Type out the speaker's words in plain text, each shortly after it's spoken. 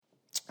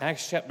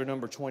Acts chapter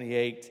number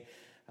 28.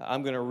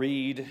 I'm going to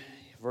read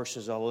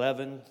verses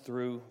 11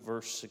 through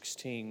verse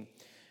 16,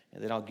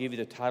 and then I'll give you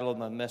the title of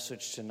my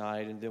message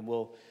tonight, and then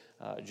we'll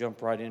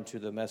jump right into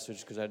the message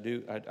because I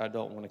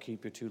don't want to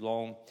keep you too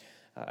long.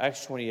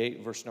 Acts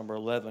 28, verse number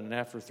 11. And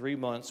after 3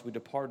 months, we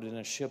departed in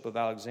a ship of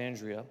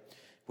Alexandria,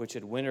 which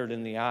had wintered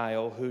in the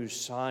isle, whose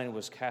sign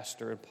was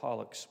Castor and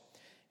Pollux.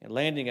 And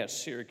landing at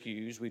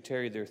Syracuse, we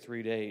tarried there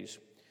 3 days.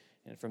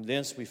 And from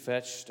thence we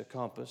fetched a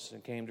compass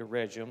and came to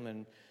Rhegium.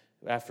 And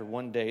after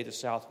 1 day, the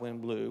south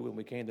wind blew, and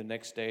we came the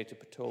next day to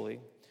Puteoli,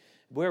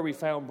 where we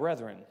found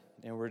brethren,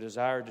 and were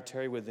desired to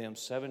tarry with them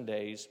 7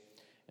 days.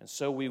 And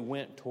so we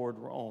went toward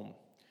Rome.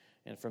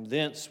 And from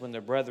thence, when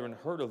the brethren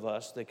heard of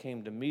us, they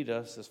came to meet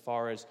us as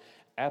far as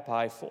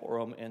Appi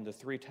Forum and the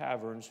 3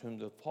 taverns,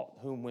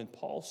 whom when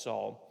Paul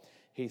saw,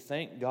 he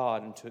thanked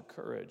God and took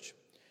courage.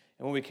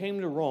 And when we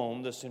came to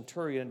Rome, the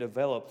centurion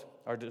delivered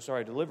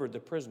the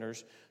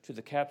prisoners to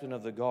the captain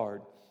of the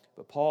guard.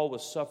 But Paul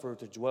was suffered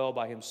to dwell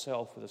by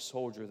himself with a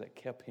soldier that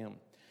kept him.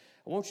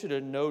 I want you to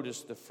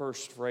notice the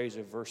first phrase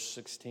of verse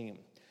 16.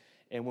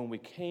 And when we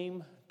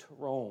came to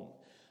Rome.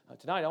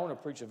 Tonight I want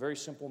to preach a very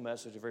simple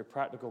message, a very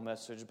practical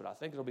message, but I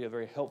think it'll be a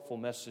very helpful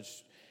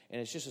message.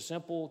 And it's just a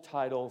simple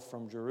title,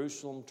 From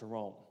Jerusalem to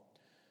Rome.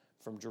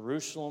 From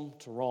Jerusalem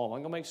to Rome.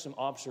 I'm going to make some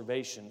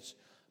observations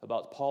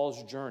about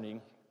Paul's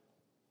journey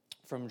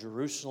from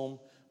Jerusalem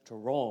to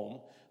Rome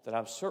that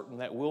I'm certain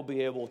that we'll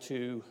be able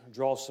to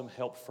draw some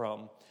help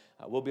from.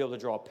 We'll be able to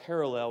draw a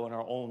parallel in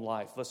our own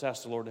life. Let's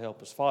ask the Lord to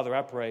help us. Father,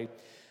 I pray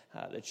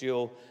that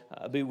you'll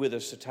be with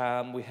us the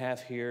time we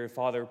have here.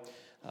 Father,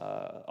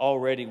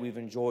 already we've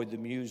enjoyed the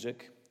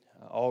music.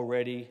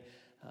 Already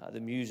the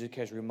music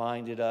has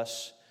reminded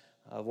us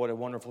of what a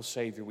wonderful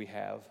Savior we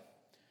have.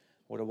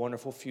 What a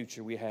wonderful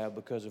future we have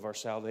because of our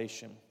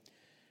salvation.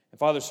 And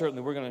Father,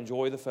 certainly we're going to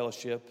enjoy the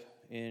fellowship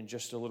in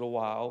just a little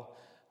while.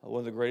 One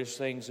of the greatest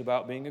things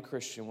about being a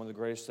Christian, one of the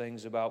greatest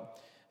things about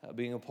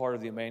being a part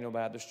of the Emmanuel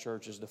Baptist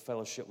Church is the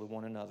fellowship with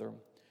one another.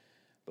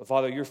 But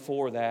Father, you're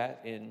for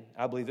that, and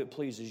I believe it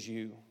pleases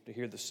you to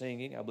hear the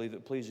singing. I believe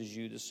it pleases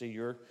you to see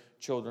your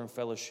children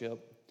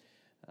fellowship.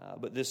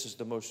 But this is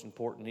the most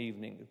important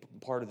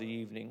part of the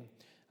evening.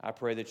 I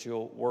pray that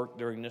you'll work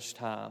during this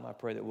time. I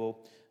pray that we'll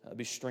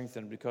be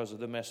strengthened because of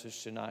the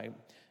message tonight.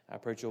 I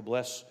pray that you'll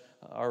bless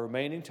our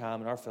remaining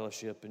time in our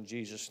fellowship. In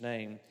Jesus'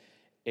 name,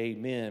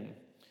 amen.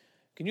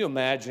 Can you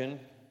imagine,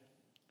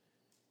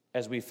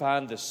 as we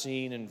find the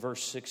scene in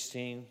verse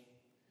 16,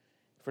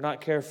 if we're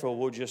not careful,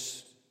 we'll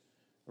just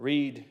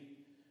read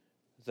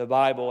the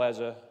Bible as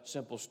a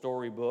simple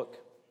storybook.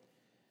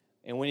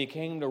 And when he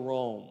came to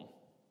Rome,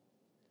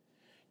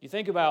 you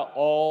think about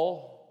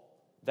all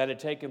that had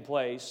taken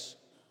place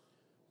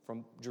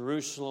from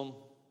Jerusalem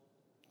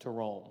to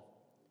Rome.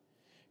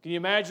 Can you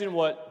imagine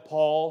what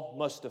Paul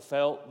must have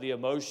felt, the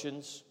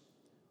emotions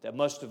that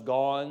must have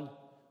gone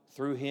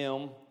through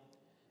him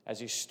as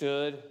he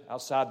stood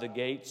outside the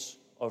gates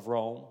of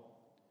Rome?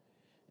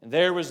 And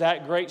there was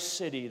that great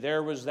city,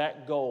 there was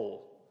that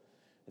goal,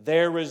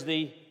 there was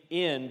the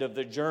end of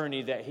the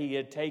journey that he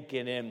had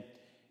taken, and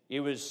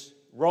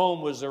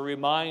Rome was a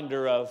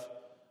reminder of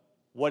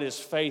what his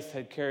faith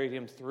had carried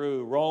him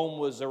through. Rome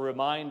was a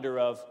reminder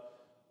of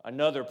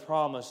another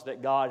promise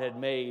that God had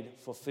made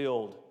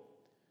fulfilled.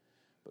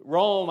 But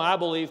Rome, I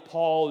believe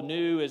Paul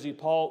knew as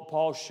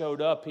Paul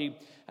showed up,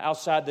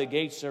 outside the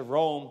gates of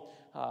Rome.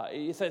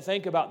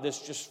 Think about this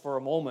just for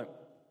a moment.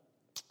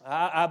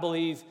 I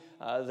believe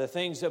the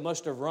things that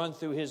must have run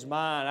through his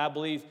mind, I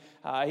believe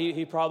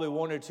he probably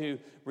wanted to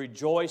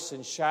rejoice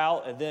and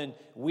shout and then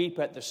weep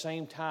at the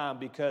same time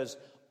because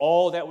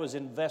all that was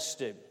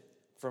invested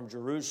from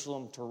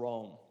Jerusalem to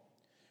Rome.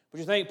 But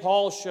you think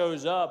Paul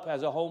shows up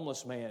as a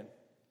homeless man.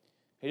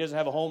 He doesn't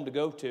have a home to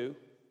go to.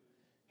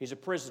 He's a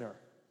prisoner.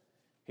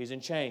 He's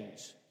in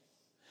chains.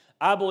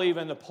 I believe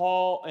in the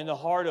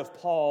heart of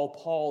Paul,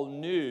 Paul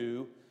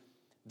knew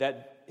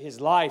that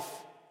his life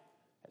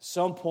at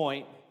some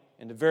point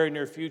in the very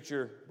near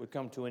future would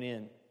come to an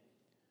end.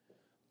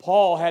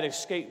 Paul had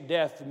escaped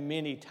death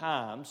many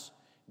times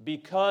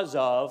because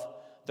of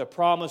the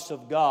promise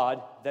of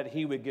God that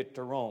he would get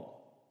to Rome.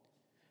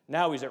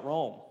 Now he's at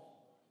Rome.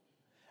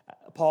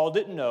 Paul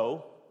didn't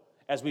know,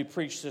 as we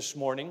preached this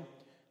morning,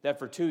 that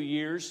for 2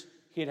 years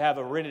he'd have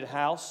a rented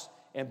house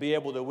and be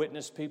able to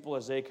witness people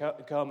as they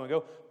come and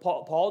go.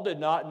 Paul did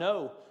not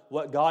know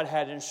what God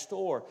had in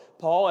store.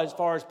 Paul, as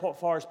far as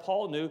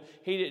Paul knew,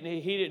 he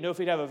didn't know if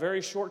he'd have a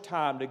very short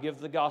time to give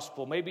the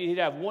gospel. Maybe he'd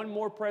have one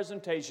more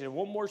presentation,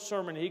 one more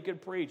sermon he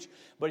could preach.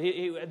 But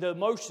the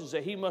emotions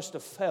that he must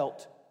have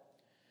felt,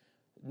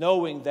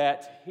 knowing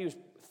that he was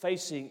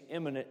facing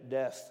imminent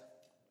death.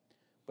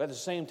 But at the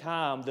same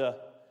time, the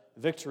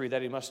victory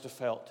that he must have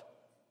felt.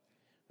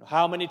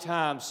 How many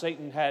times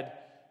Satan had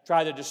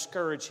tried to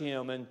discourage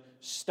him and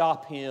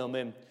stop him,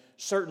 and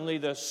certainly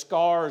the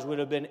scars would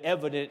have been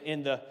evident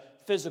in the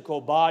physical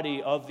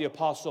body of the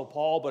Apostle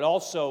Paul, but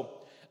also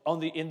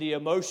in the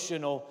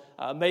emotional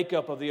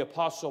makeup of the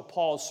Apostle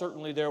Paul.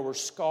 Certainly there were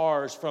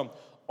scars from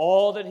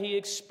all that he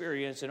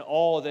experienced and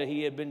all that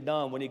he had been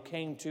done when he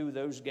came to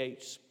those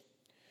gates.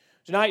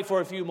 Tonight, for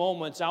a few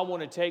moments, I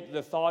want to take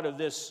the thought of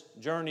this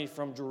journey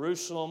from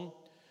Jerusalem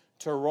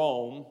to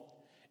Rome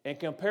and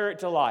compare it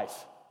to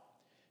life.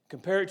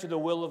 Compare it to the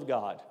will of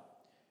God.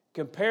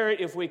 Compare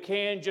it, if we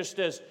can, just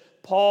as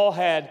Paul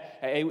had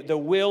the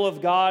will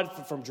of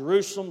God from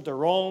Jerusalem to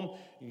Rome.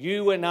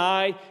 You and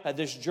I,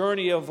 this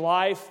journey of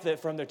life,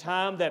 that from the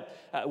time that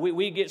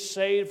we get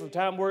saved, from the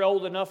time we're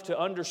old enough to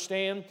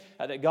understand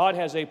that God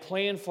has a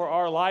plan for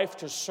our life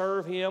to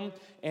serve Him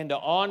and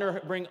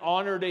to bring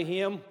honor to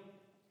Him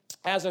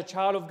as a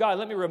child of God.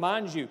 Let me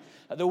remind you,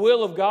 the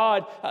will of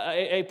God,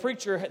 a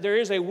preacher, there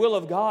is a will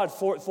of God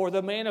for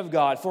the man of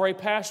God, for a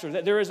pastor,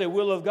 that there is a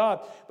will of God.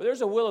 But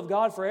there's a will of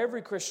God for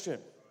every Christian.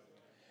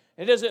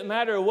 It doesn't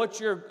matter what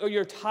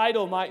your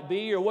title might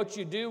be or what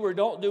you do or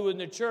don't do in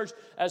the church.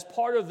 As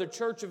part of the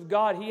church of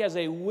God, He has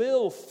a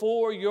will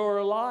for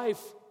your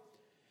life.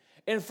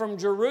 And from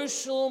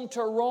Jerusalem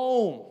to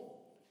Rome,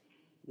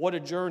 what a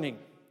journey.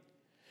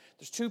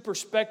 There's two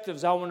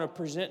perspectives I want to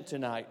present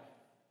tonight.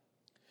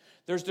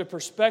 There's the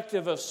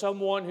perspective of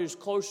someone who's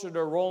closer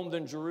to Rome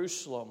than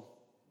Jerusalem.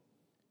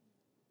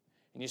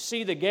 And you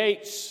see the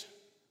gates.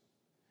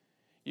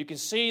 You can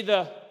see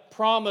the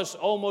promise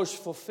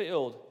almost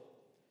fulfilled.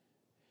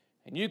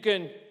 And you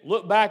can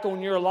look back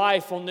on your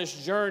life on this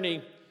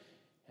journey,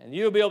 and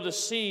you'll be able to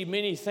see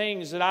many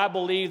things that I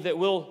believe that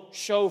will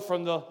show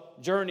from the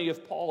journey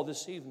of Paul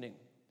this evening.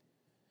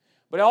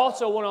 But I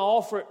also want to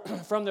offer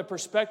it from the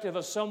perspective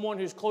of someone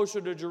who's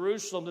closer to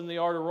Jerusalem than they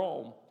are to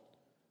Rome.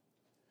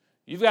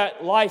 You've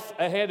got life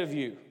ahead of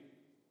you.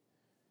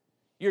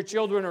 Your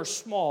children are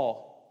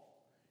small.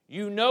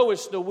 You know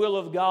it's the will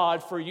of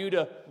God for you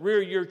to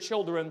rear your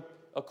children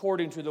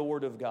according to the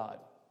Word of God.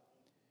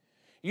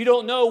 You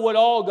don't know what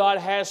all God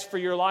has for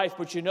your life,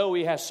 but you know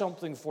He has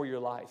something for your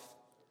life.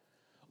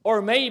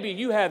 Or maybe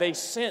you have a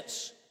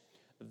sense,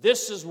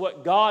 this is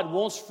what God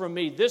wants from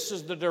me. This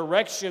is the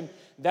direction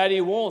that He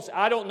wants.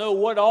 I don't know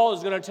what all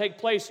is going to take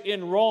place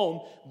in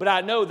Rome, but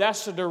I know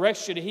that's the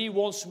direction He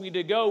wants me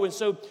to go. And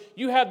so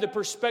you have the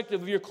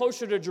perspective of you're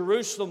closer to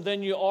Jerusalem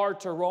than you are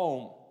to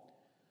Rome.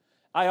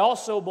 I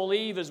also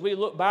believe as we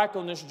look back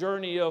on this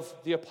journey of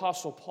the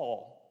Apostle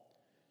Paul,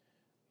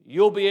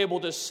 you'll be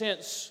able to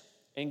sense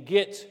and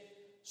get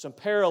some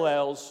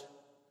parallels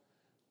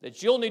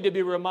that you'll need to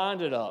be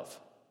reminded of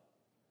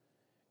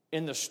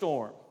in the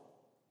storm.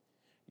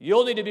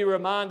 You'll need to be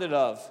reminded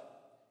of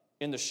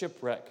in the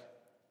shipwreck.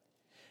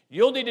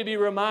 You'll need to be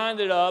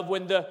reminded of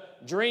when the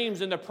dreams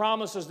and the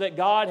promises that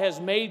God has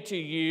made to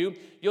you.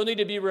 You'll need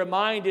to be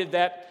reminded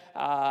that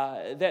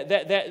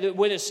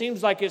when it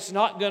seems like it's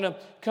not going to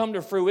come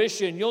to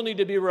fruition, you'll need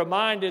to be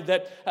reminded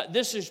that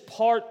this is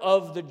part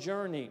of the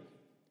journey.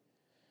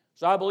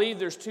 So I believe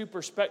there's two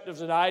perspectives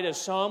tonight. As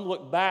some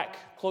look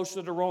back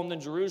closer to Rome than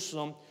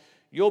Jerusalem,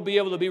 you'll be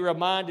able to be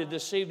reminded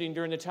this evening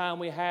during the time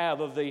we have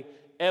of the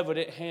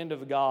evident hand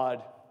of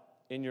God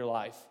in your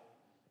life.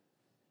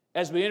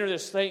 As we enter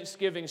this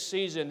Thanksgiving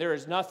season,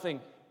 there's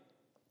nothing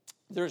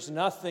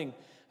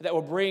that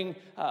will bring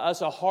us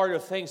a heart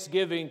of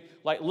thanksgiving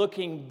like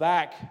looking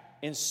back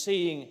and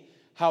seeing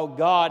how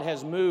God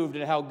has moved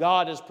and how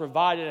God has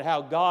provided and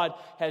how God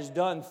has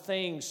done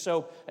things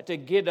so to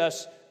get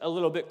us a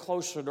little bit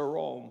closer to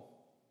Rome.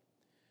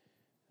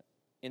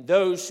 And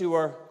those who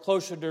are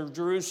closer to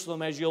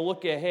Jerusalem, as you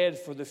look ahead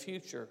for the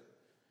future,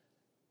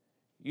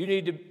 you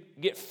need to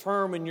get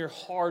firm in your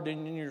heart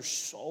and in your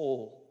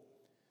soul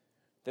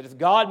that if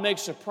God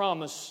makes a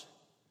promise,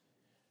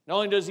 not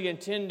only does He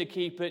intend to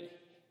keep it,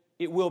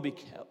 it will be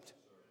kept.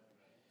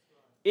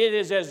 It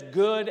is as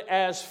good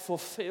as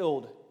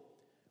fulfilled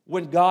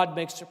when God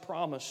makes a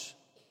promise.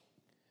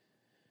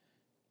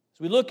 As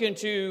we look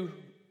into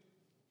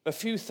a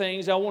few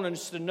things I want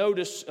us to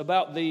notice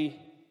about the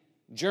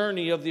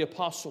journey of the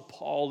Apostle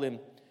Paul, and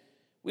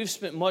we've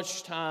spent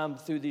much time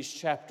through these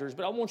chapters,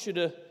 but I want you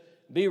to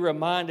be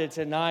reminded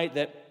tonight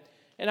that,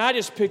 and I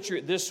just picture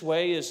it this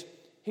way, is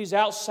he's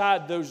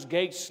outside those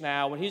gates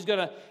now, and he's going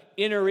to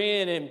enter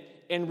in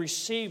and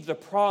receive the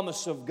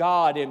promise of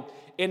God,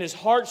 and his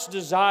heart's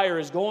desire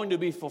is going to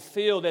be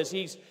fulfilled as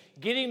he's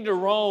getting to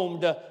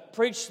Rome to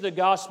preach the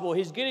gospel.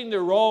 He's getting to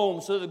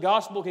Rome so that the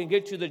gospel can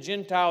get to the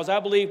Gentiles. I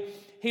believe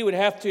he would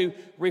have to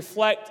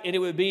reflect, and it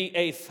would be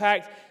a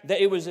fact that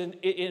it was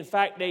in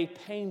fact a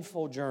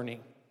painful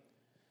journey.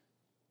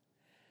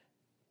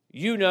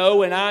 You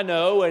know, and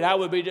I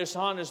would be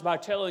dishonest by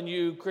telling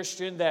you,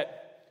 Christian,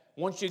 that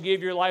once you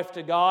give your life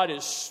to God,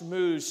 it's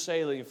smooth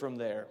sailing from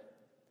there.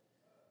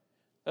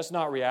 That's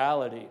not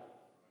reality.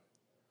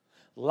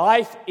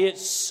 Life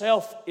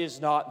itself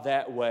is not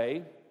that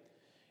way.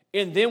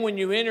 And then when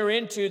you enter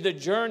into the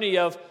journey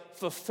of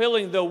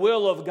fulfilling the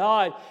will of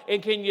God,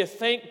 and can you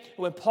think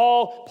when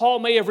Paul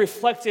may have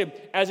reflected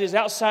as he's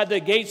outside the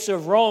gates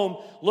of Rome,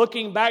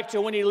 looking back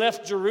to when he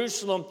left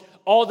Jerusalem,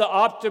 all the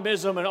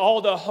optimism and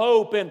all the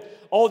hope and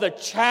all the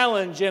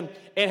challenge and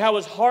how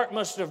his heart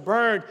must have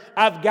burned.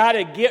 I've got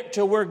to get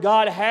to where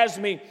God has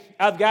me.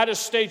 I've got to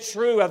stay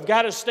true. I've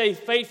got to stay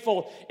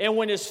faithful. And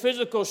when his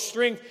physical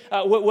strength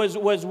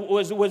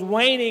was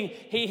waning,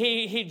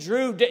 he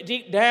drew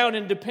deep down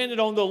and depended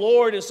on the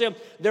Lord and said,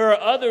 there are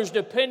others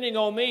depending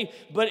on me.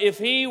 But if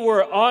he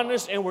were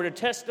honest and were to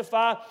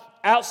testify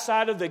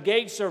outside of the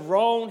gates of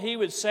Rome, he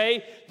would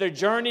say the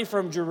journey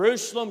from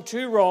Jerusalem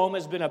to Rome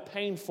has been a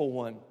painful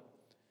one,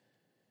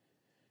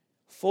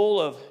 full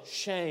of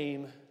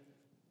shame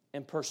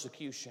and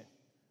persecution.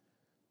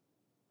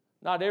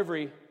 Not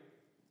every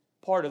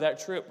part of that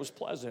trip was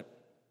pleasant.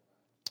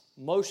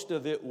 Most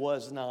of it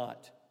was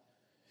not.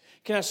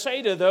 Can I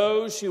say to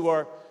those who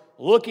are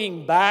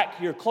looking back,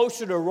 you're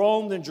closer to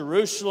Rome than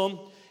Jerusalem,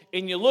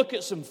 and you look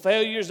at some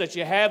failures that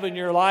you have in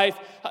your life,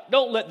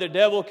 don't let the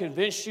devil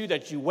convince you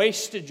that you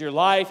wasted your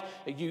life.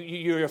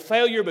 You're a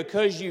failure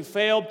because you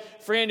failed.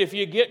 Friend, if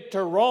you get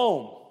to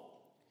Rome,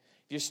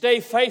 if you stay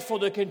faithful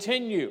to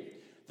continue,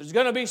 there's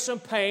going to be some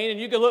pain, and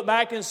you can look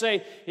back and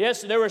say,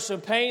 yes, there was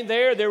some pain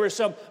there was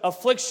some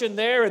affliction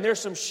there, and there's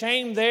some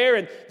shame there,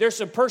 and there's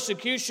some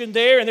persecution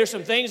there, and there's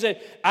some things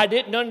that I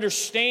didn't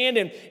understand,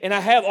 and I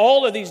have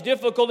all of these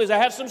difficulties. I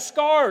have some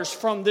scars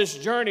from this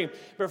journey.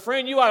 But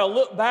friend, you ought to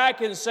look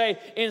back and say,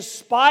 in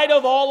spite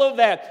of all of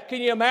that,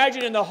 can you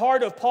imagine in the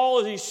heart of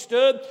Paul as he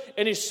stood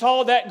and he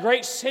saw that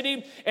great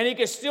city, and he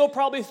could still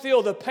probably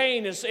feel the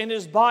pain in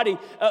his body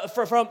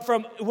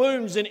from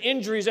wounds and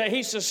injuries that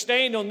he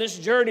sustained on this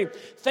journey.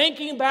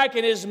 Thinking back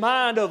in his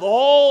mind of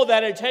all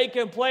that had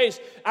taken place,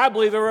 I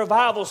believe a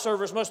revival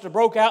service must have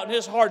broke out in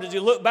his heart as he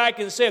looked back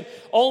and said,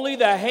 only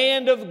the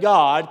hand of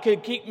God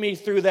could keep me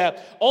through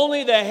that.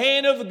 Only the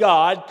hand of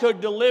God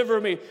could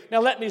deliver me. Now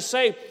let me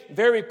say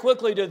very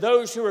quickly to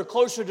those who are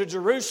closer to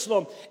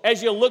Jerusalem,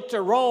 as you look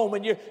to Rome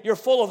and you're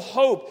full of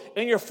hope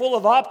and you're full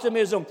of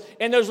optimism,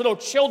 and those little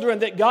children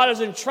that God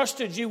has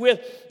entrusted you with,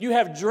 you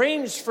have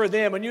dreams for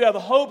them and you have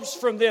hopes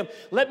from them.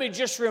 Let me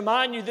just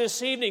remind you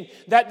this evening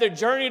that the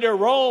journey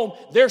to Rome,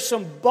 there's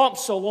some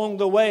bumps along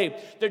the way.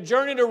 The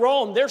journey to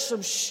Rome, there's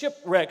some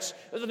shipwrecks.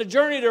 The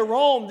journey to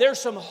Rome, there's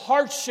some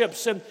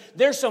hardships and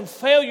there's some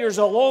failures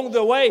along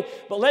the way.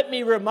 But let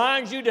me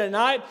remind you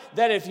tonight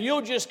that if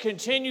you'll just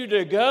continue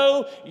to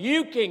go,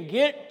 you can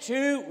get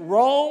to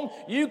Rome.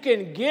 You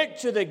can get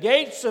to the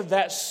gates of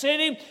that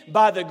city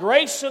by the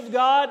grace of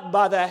God,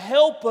 by the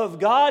help of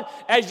God,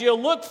 as you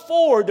look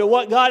forward to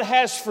what God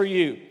has for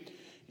you.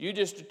 You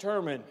just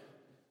determine,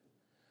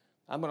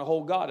 I'm going to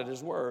hold God at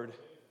His word.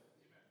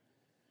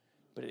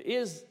 But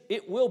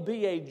it will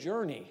be a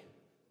journey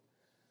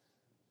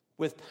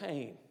with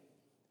pain.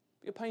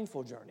 It'll be a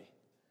painful journey.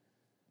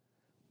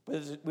 But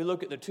as we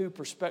look at the two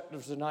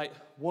perspectives tonight,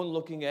 one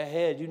looking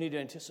ahead, you need to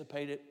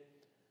anticipate it.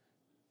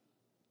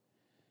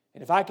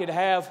 And if I could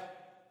have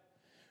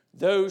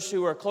those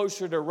who are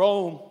closer to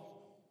Rome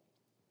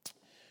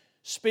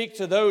speak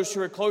to those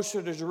who are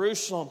closer to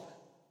Jerusalem,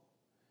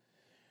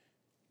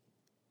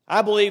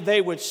 I believe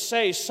they would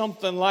say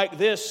something like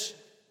this.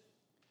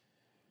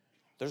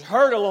 There's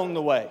hurt along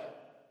the way,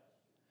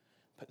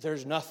 but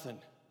there's nothing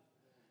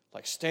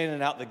like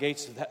standing out the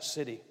gates of that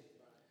city.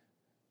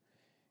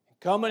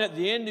 Coming at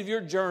the end of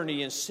your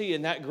journey and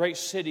seeing that great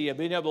city and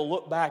being able to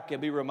look back and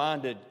be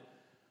reminded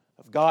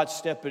of God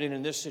stepping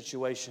in this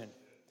situation,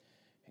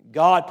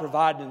 God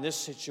providing in this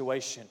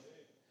situation.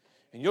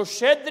 And you'll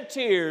shed the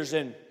tears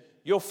and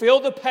you'll feel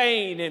the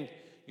pain and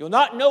you'll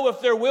not know if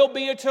there will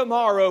be a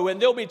tomorrow,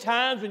 and there'll be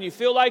times when you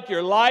feel like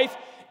your life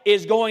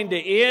is going to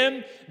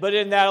end, but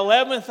in that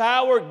 11th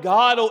hour,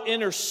 God will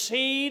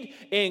intercede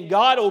and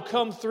God will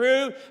come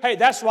through. Hey,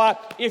 that's why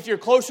if you're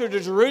closer to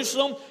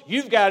Jerusalem,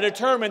 you've got to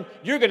determine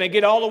you're going to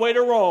get all the way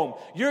to Rome.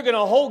 You're going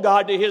to hold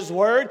God to His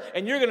word,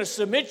 and you're going to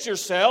submit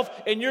yourself,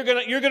 and you're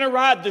going to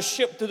ride the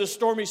ship through the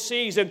stormy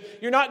seas, and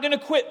you're not going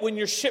to quit when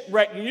you're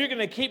shipwrecked, and you're going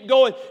to keep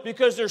going,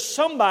 because there's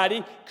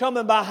somebody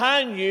coming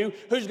behind you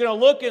who's going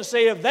to look and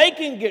say, if they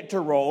can get to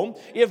Rome,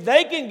 if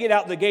they can get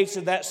out the gates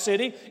of that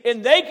city,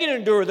 and they can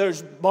endure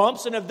those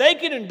bumps, and if they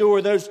can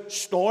endure those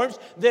storms,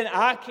 then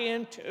I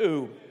can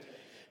too.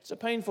 It's a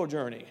painful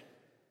journey.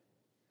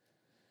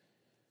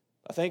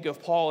 I think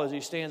of Paul as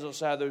he stands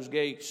outside those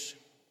gates.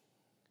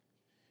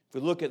 If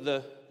we look at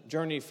the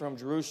journey from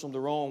Jerusalem to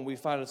Rome, we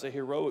find it's a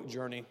heroic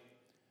journey.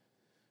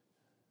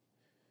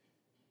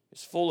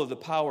 It's full of the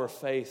power of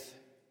faith.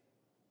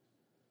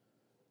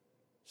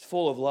 It's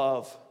full of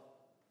love.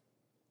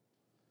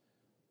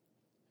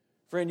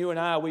 Friend, you and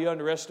I, we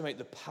underestimate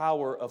the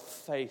power of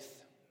faith.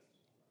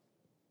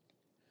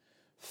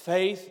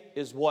 Faith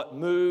is what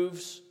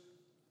moves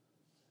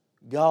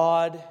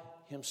God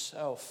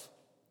Himself.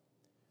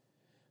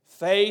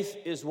 Faith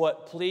is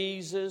what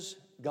pleases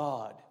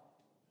God.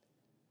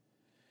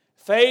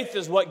 Faith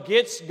is what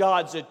gets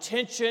God's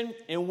attention,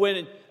 and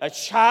when a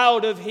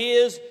child of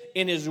His,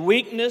 in his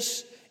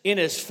weakness, in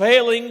his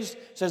failings,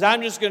 says,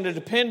 I'm just going to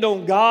depend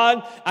on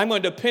God. I'm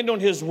going to depend on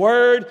His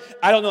Word.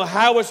 I don't know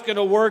how it's going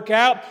to work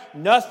out.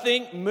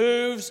 Nothing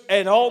moves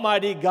an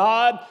almighty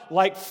God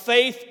like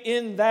faith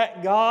in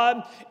that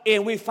God.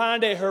 And we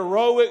find a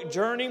heroic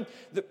journey.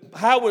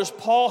 How was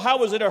Paul? How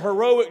was it a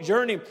heroic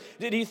journey?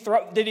 Did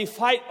he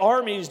fight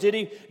armies? Did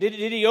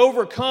he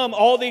overcome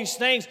all these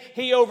things?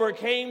 He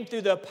overcame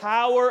through the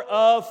power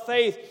of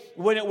faith.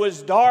 When it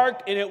was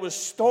dark and it was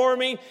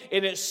stormy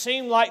and it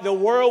seemed like the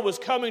world was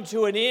coming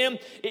to an end,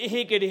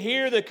 he could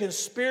hear the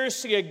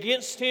conspiracy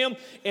against him,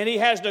 and he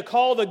has to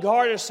call the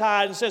guard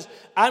aside and says,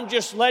 I'm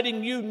just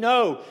letting you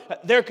know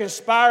they're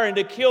conspiring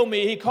to kill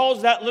me. He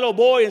calls that little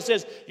boy and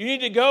says, you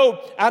need to go.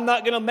 I'm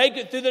not going to make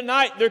it through the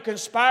night. They're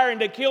conspiring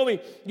to kill me.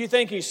 You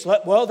think he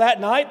slept well that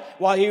night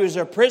while he was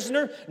a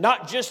prisoner,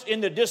 not just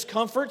in the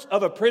discomforts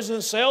of a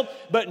prison cell,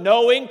 but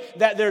knowing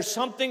that there's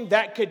something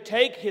that could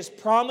take his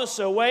promise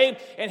away,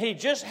 and he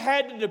just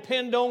had to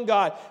depend on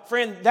God.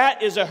 Friend,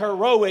 that is a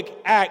heroic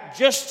act,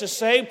 just to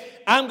say,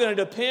 I'm going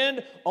to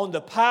depend on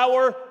the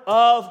power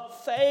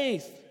of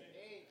faith.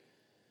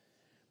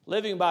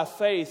 Living by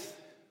faith,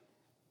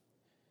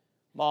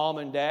 mom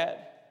and dad,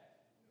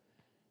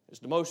 is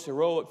the most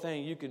heroic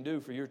thing you can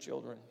do for your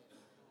children.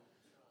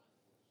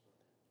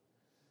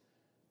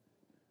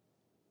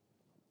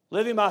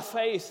 Living by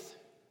faith,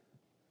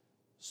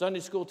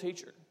 Sunday school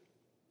teacher,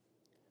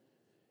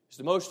 is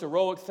the most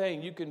heroic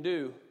thing you can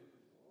do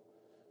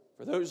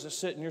for those that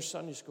sit in your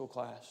Sunday school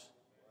class.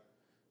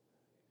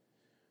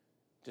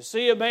 To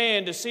see a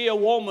man, to see a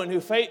woman who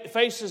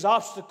faces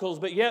obstacles,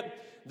 but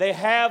yet they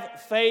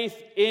have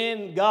faith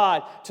in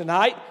God.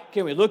 Tonight,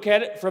 can we look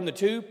at it from the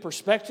two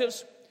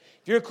perspectives?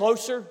 If you're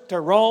closer to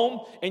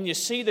Rome and you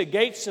see the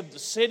gates of the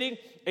city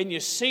and you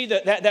see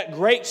that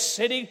great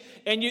city,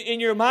 and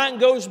your mind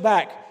goes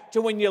back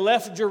to when you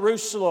left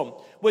Jerusalem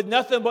with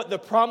nothing but the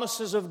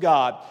promises of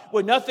God,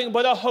 with nothing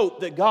but a hope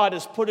that God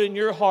has put in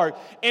your heart.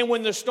 And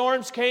when the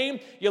storms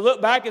came, you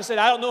look back and said,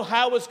 I don't know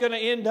how it's going to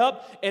end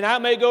up, and I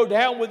may go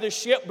down with the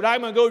ship, but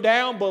I'm going to go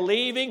down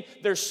believing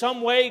there's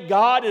some way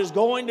God is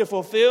going to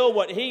fulfill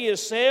what He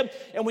has said.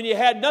 And when you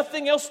had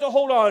nothing else to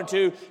hold on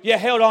to, you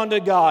held on to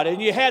God,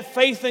 and you had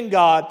faith in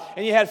God,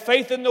 and you had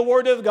faith in the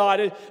Word of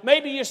God. And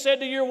maybe you said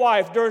to your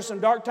wife during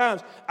some dark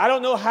times, I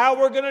don't know how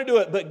we're going to do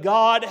it, but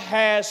God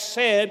has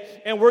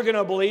said, and we're going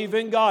to believe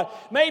in God.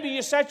 Maybe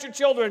you sat your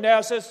children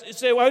down and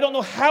say, well, I don't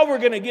know how we're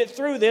going to get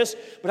through this,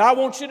 but I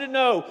want you to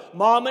know,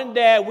 Mom and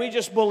Dad, we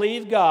just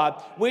believe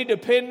God. We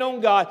depend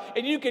on God.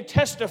 And you can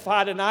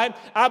testify tonight.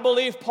 I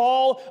believe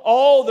Paul,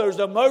 all those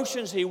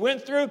emotions he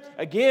went through,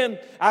 again,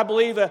 I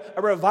believe a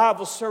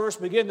revival service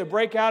began to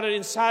break out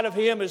inside of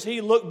him as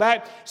he looked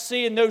back,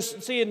 seeing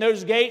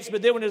those gates.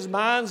 But then when his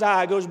mind's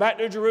eye goes back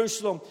to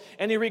Jerusalem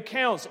and he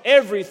recounts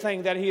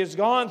everything that he has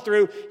gone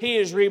through, he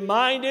is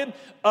reminded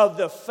of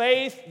the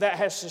faith that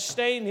has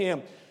sustained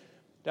him.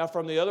 Now,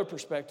 from the other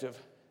perspective,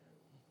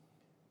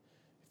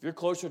 if you're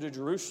closer to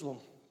Jerusalem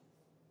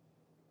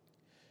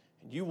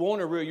and you want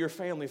to rear your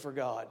family for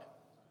God,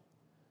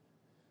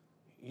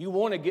 you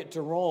want to get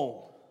to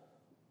Rome,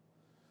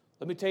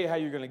 let me tell you how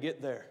you're going to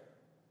get there.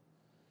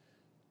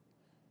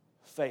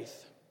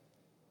 Faith.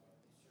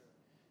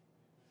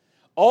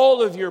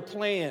 All of your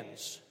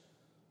plans,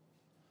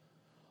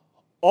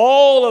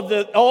 all of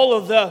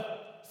the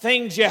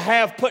things you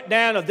have put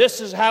down of this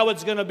is how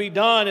it's going to be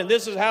done and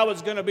this is how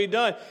it's going to be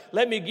done.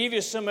 Let me give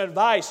you some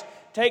advice.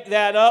 Take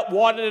that up,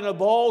 water it in a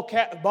ball,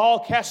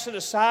 cast it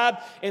aside,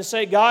 and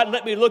say, God,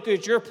 let me look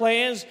at your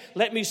plans.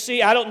 Let me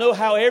see. I don't know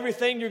how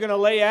everything you're going to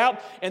lay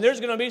out, and there's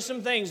going to be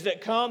some things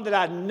that come that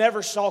I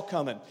never saw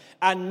coming.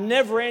 I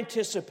never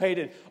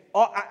anticipated.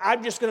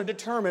 I'm just going to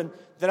determine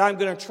that I'm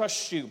going to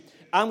trust you.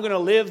 I'm going to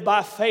live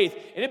by faith.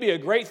 And it'd be a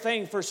great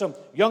thing for some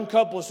young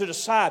couples to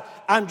decide,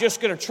 I'm just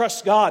going to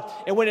trust God.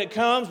 And when it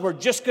comes, we're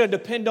just going to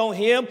depend on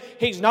Him.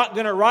 He's not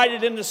going to write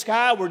it in the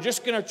sky. We're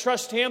just going to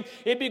trust Him.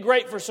 It'd be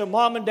great for some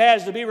mom and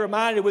dads to be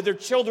reminded with their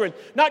children,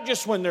 not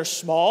just when they're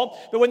small,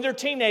 but when they're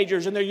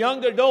teenagers and they're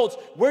young adults,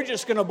 we're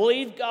just going to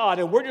believe God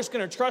and we're just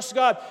going to trust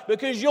God,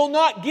 because you'll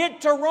not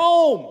get to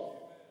Rome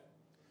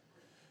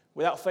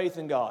without faith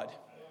in God.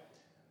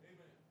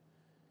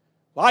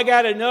 Well, I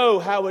got to know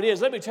how it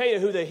is. Let me tell you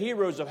who the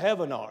heroes of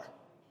heaven are.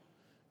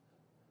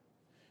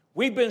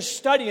 We've been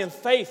studying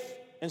faith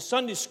in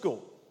Sunday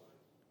school.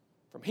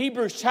 From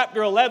Hebrews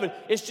chapter 11,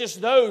 it's just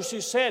those who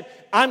said,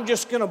 I'm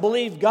just going to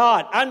believe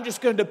God. I'm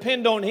just going to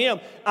depend on Him.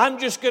 I'm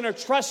just going to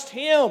trust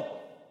Him.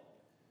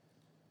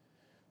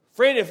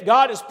 Friend, if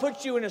God has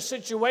put you in a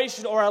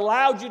situation or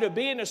allowed you to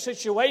be in a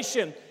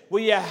situation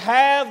where you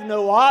have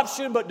no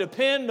option but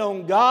depend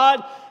on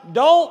God,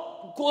 don't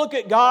look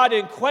at God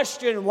and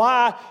question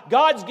why.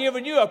 God's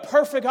given you a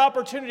perfect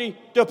opportunity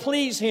to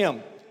please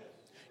Him.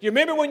 You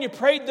remember when you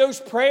prayed those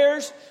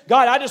prayers?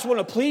 God, I just want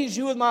to please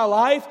you with my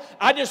life.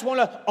 I just want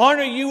to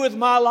honor you with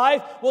my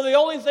life. Well, the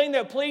only thing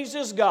that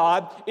pleases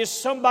God is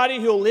somebody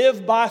who'll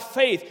live by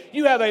faith.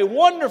 You have a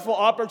wonderful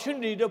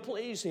opportunity to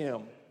please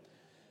Him.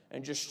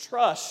 And just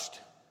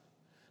trust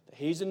that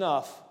He's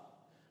enough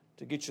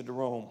to get you to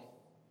Rome.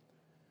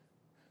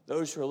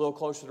 Those who are a little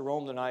closer to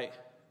Rome tonight,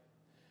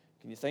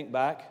 can you think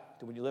back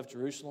to when you left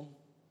Jerusalem?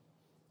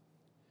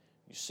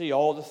 You see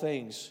all the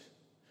things.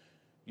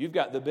 You've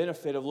got the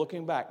benefit of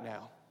looking back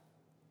now.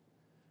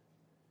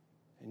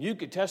 And you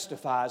could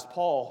testify as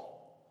Paul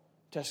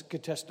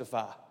could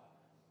testify.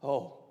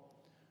 Oh,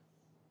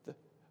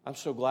 I'm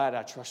so glad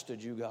I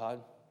trusted you, God.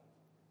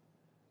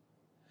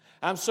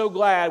 I'm so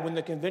glad when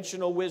the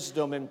conventional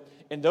wisdom and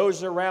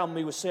those around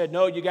me said,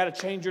 no, you got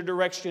to change your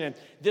direction, and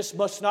this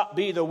must not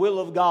be the will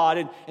of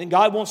God, and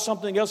God wants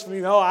something else from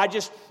you. No, I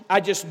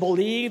just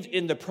believed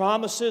in the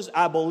promises.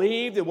 I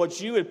believed in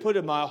what you had put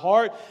in my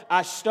heart.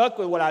 I stuck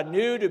with what I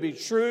knew to be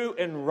true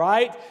and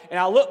right. And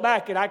I look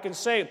back and I can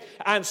say,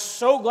 I'm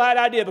so glad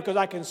I did, because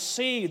I can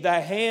see the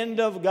hand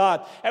of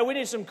God. And we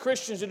need some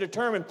Christians to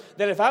determine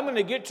that if I'm going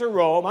to get to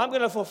Rome, I'm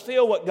going to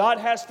fulfill what God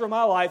has for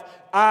my life,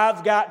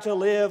 I've got to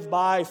live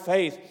by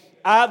faith.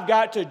 I've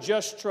got to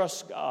just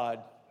trust God.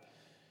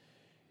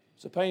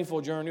 It's a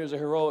painful journey. It was a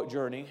heroic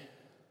journey.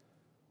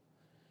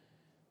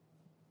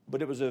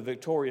 But it was a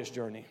victorious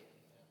journey.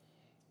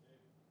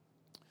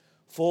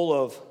 Full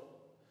of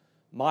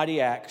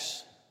mighty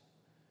acts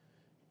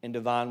and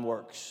divine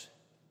works.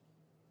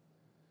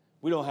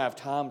 We don't have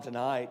time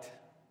tonight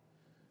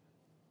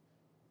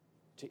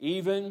to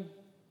even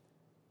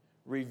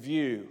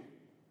review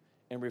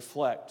and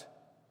reflect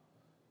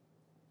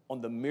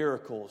on the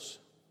miracles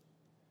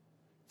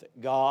that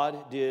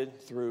God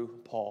did through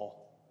Paul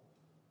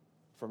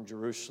from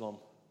Jerusalem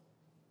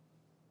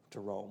to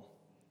Rome.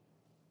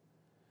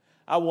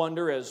 I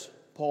wonder, as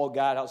Paul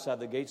got outside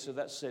the gates of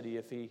that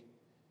city,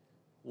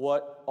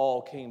 what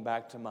all came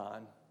back to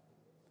mind.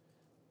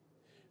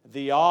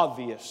 The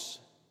obvious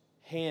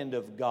hand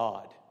of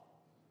God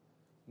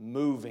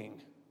moving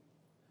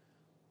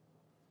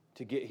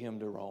to get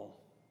him to Rome.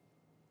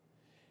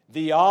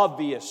 The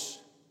obvious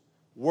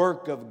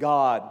work of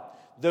God,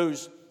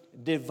 those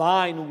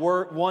divine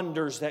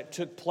wonders that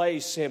took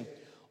place, and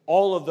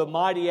all of the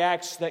mighty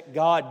acts that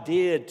God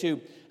did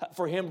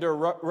for him to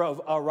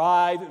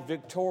arrive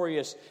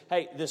victorious.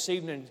 Hey, this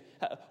evening,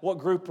 what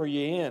group are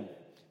you in?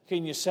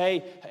 Can you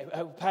say,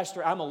 hey,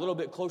 Pastor, I'm a little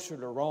bit closer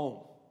to Rome.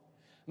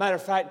 Matter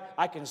of fact,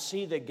 I can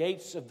see the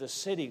gates of the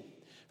city.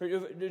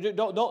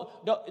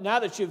 Now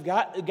that you've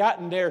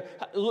gotten there,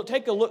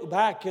 take a look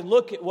back and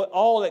look at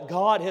all that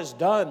God has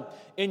done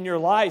in your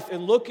life,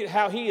 and look at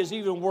how He has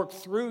even worked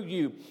through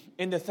you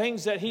and the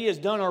things that He has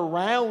done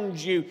around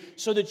you,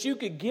 so that you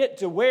could get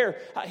to where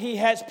He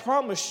has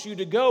promised you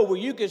to go, where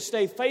you could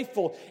stay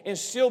faithful and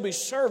still be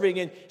serving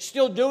and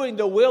still doing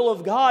the will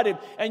of God.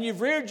 And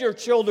you've reared your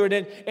children,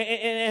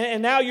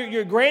 and now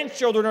your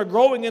grandchildren are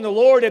growing in the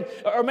Lord.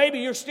 Or maybe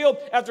you're still,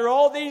 after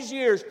all these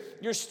years,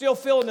 you're still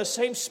filling the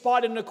same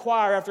spot in the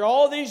choir. After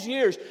all these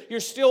years, you're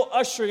still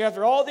ushering.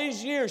 After all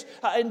these years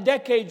and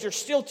decades, you're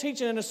still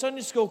teaching in a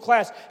Sunday school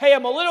class. Hey,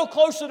 I'm a little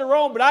closer to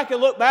Rome, but I can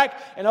look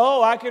back and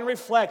I can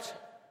reflect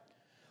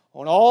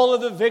on all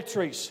of the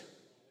victories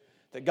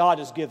that God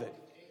has given.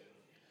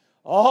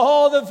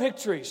 All the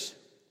victories.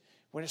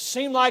 When it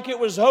seemed like it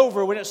was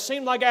over, when it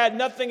seemed like I had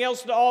nothing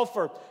else to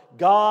offer,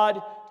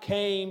 God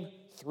came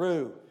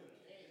through.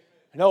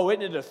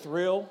 Isn't it a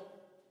thrill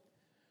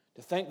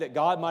to think that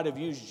God might have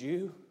used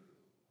you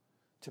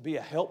to be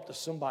a help to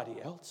somebody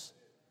else?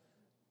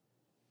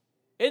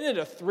 Isn't it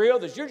a thrill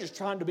that you're just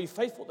trying to be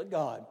faithful to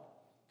God?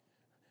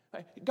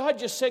 God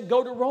just said,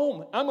 go to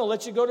Rome. I'm going to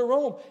let you go to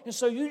Rome. And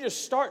so you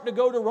just start to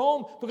go to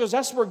Rome because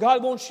that's where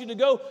God wants you to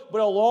go. But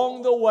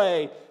along the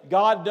way,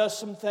 God does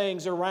some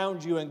things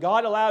around you, and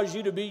God allows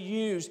you to be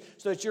used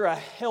so that you're a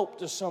help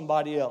to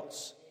somebody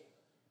else.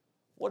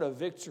 What a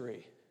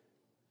victory.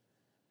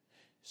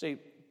 See,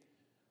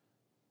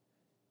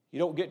 you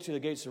don't get to the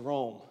gates of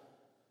Rome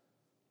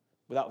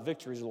without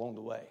victories along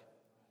the way.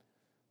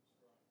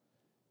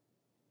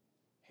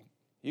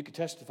 You could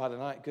testify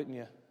tonight, couldn't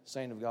you,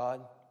 saint of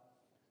God?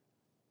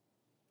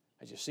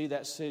 As you see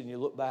that city and you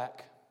look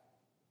back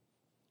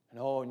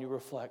and you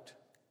reflect.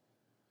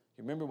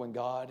 You remember when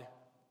God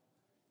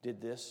did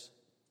this?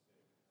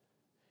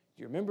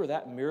 Do you remember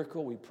that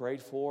miracle we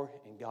prayed for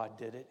and God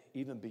did it,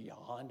 even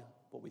beyond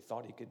what we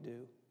thought He could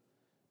do?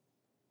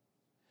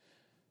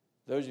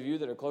 Those of you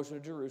that are closer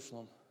to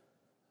Jerusalem,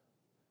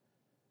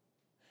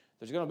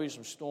 there's going to be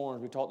some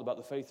storms. We talked about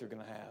the faith you're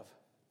going to have.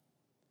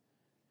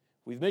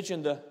 We've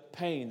mentioned the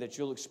pain that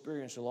you'll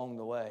experience along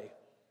the way.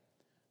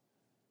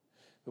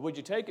 But would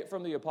you take it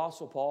from the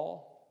Apostle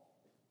Paul?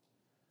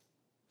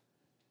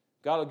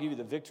 God will give you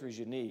the victories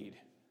you need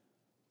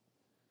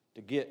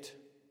to get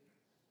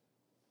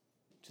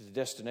to the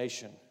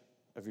destination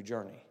of your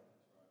journey.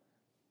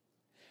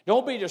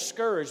 Don't be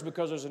discouraged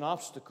because there's an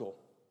obstacle.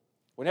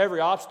 When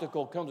every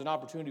obstacle comes an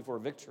opportunity for a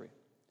victory.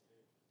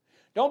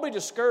 Don't be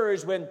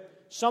discouraged when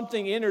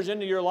something enters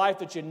into your life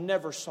that you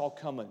never saw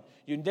coming.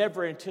 You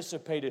never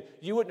anticipated.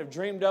 You wouldn't have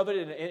dreamed of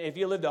it if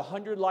you lived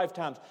 100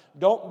 lifetimes.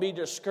 Don't be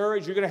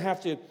discouraged. You're going to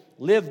have to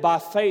live by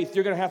faith.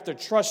 You're going to have to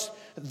trust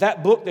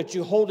that book that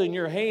you hold in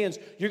your hands.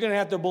 You're going to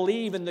have to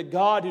believe in the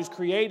God who's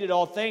created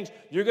all things.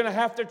 You're going to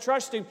have to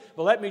trust Him.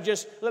 But let me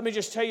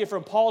just tell you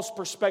from Paul's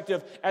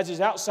perspective, as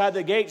he's outside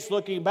the gates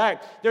looking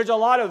back, there's a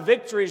lot of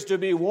victories to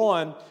be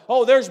won.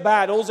 Oh, there's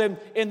battles and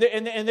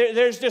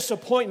there's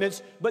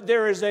disappointments, but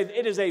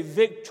it is a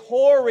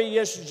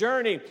victorious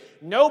journey.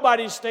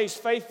 Nobody stays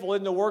faithful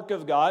in the work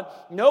of God.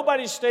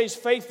 Nobody stays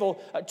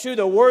faithful to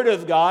the Word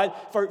of God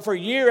for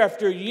year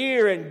after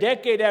year and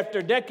decade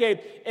after decade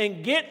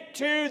and get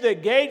to the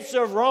gates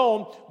of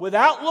Rome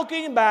without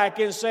looking back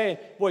and saying,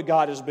 boy,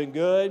 God has been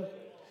good.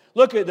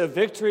 Look at the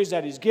victories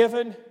that He's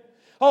given.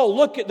 Oh,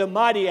 look at the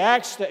mighty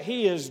acts that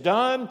He has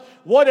done.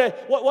 What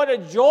a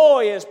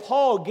joy as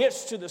Paul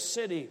gets to the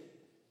city.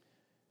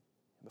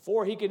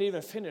 Before he can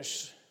even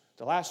finish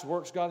the last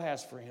works God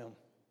has for him,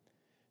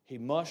 he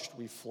must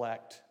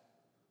reflect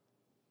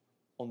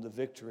on the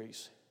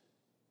victories.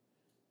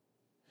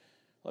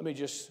 Let me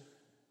just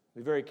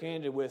be very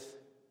candid with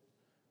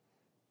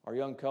our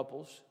young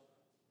couples,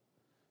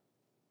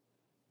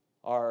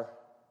 our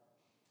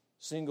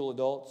single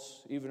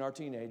adults, even our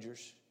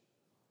teenagers.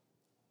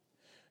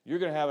 You're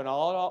going to have a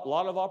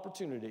lot of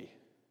opportunity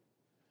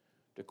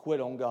to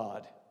quit on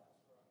God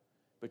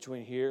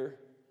between here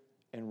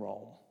and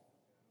Rome.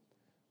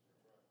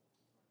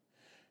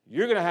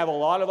 You're going to have a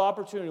lot of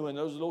opportunity when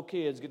those little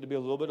kids get to be a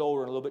little bit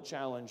older and a little bit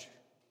challenged.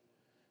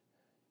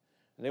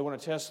 And they want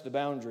to test the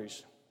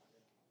boundaries.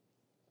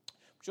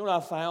 But you know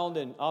what I found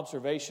in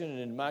observation and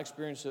in my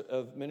experience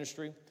of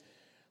ministry?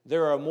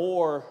 There are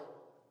more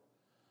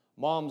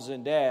moms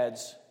and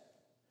dads.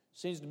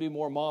 Seems to be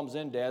more moms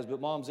and dads, but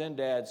moms and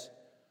dads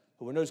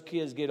who, when those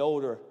kids get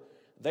older,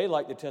 they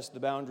like to test the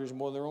boundaries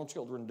more than their own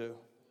children do.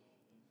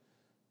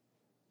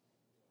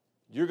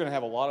 You're going to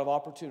have a lot of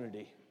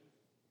opportunity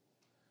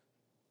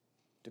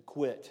to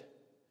quit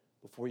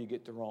before you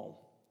get to Rome.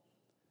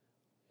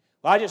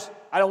 But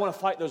I don't want to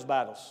fight those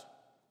battles.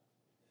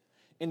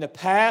 And the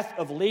path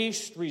of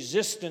least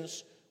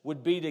resistance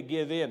would be to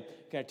give in.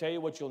 Can I tell you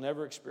what you'll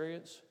never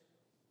experience?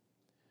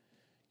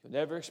 You'll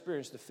never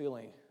experience the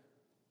feeling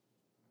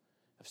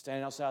of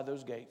standing outside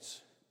those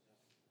gates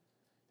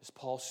as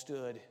Paul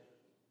stood.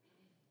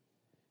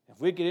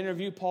 If we could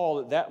interview Paul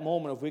at that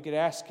moment, if we could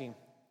ask him,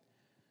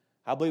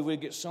 I believe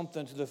we'd get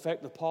something to the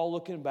effect of Paul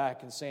looking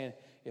back and saying,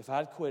 if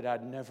I'd quit,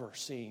 I'd never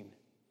seen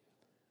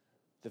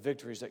the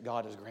victories that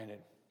God has granted.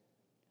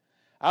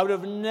 I would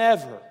have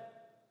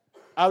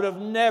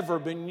never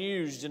been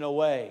used in a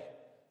way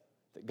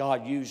that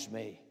God used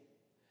me.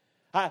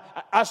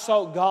 I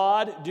saw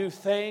God do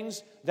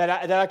things that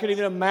I couldn't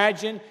even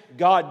imagine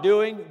God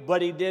doing,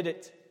 but He did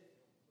it.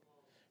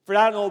 For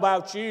I don't know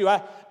about you.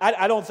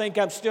 I don't think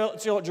I'm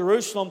still at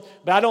Jerusalem,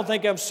 but I don't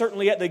think I'm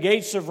certainly at the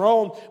gates of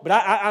Rome. But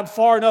I'm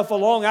far enough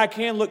along, I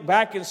can look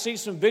back and see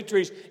some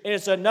victories, and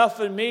it's enough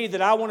in me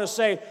that I want to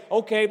say,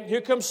 okay, here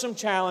comes some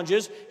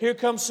challenges, here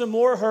comes some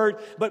more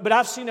hurt, but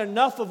I've seen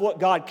enough of what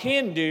God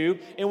can do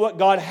and what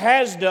God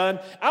has done.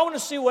 I want to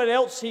see what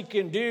else He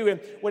can do.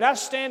 And when I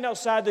stand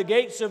outside the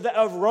gates of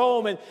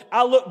Rome and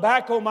I look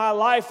back on my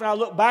life and I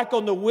look back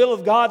on the will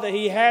of God that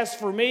He has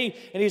for me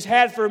and He's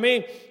had for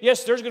me,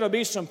 yes, there's going to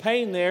be some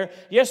pain there.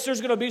 Yes, there's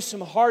going to be some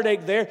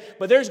heartache there,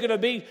 but there's going to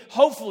be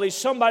hopefully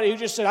somebody who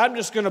just said, I'm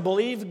just going to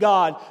believe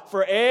God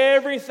for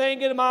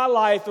everything in my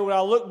life. And when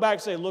I look back,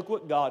 say, look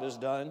what God has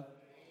done.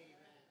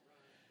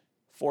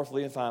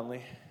 Fourthly and finally,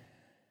 it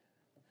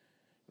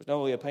was not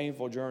only a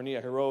painful journey,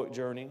 a heroic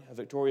journey, a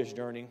victorious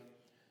journey,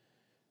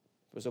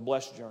 it was a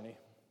blessed journey,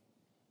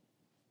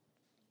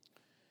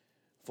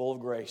 full of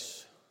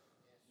grace.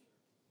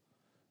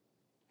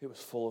 It was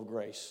full of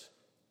grace.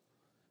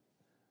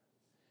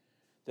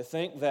 To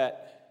think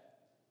that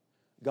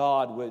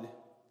God would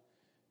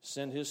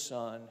send His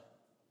Son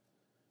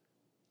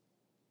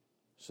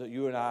so that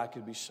you and I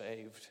could be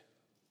saved.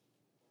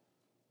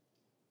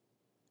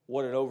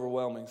 What an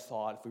overwhelming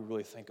thought if we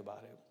really think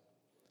about it.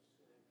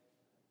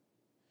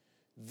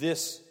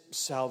 This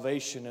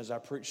salvation, as I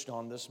preached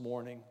on this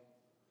morning,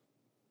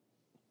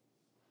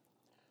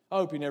 I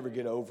hope you never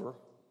get over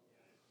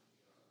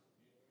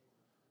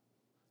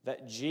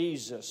that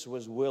Jesus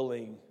was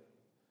willing,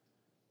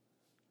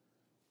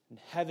 and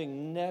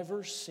having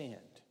never sinned,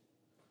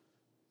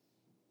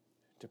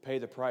 to pay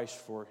the price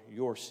for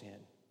your sin.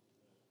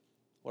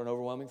 What an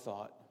overwhelming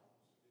thought.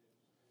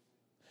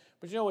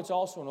 But you know, it's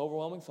also an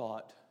overwhelming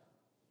thought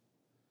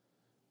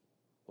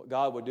what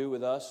God would do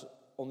with us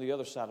on the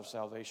other side of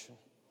salvation.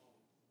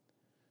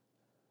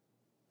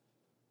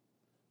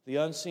 The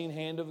unseen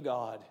hand of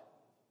God.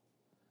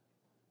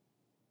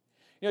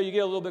 You know, you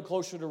get a little bit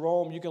closer to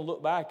Rome, you can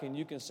look back and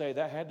you can say,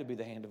 that had to be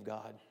the hand of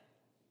God.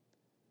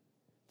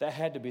 That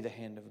had to be the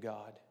hand of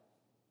God.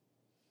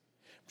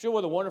 I'm sure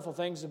one of the wonderful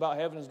things about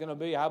heaven is going to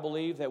be, I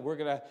believe that we're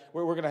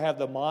going to have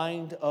the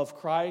mind of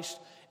Christ,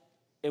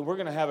 and we're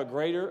going to have a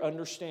greater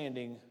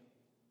understanding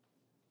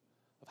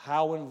of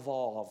how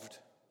involved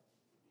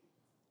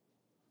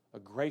a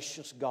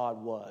gracious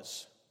God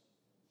was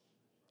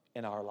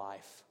in our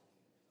life.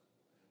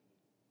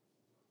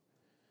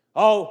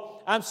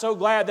 Oh, I'm so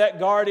glad that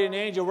guardian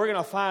angel, we're going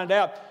to find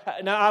out.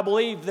 Now, I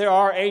believe there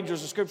are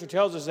angels. The Scripture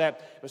tells us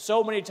that. But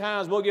so many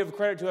times we'll give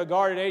credit to a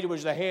guardian angel, which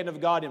is the hand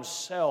of God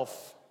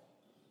Himself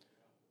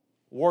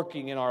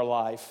working in our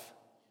life.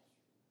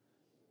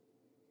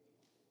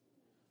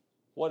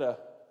 What a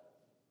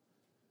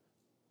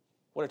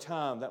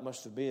time that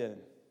must have been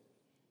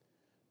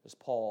as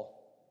Paul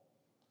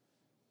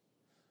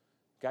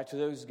got to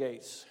those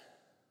gates.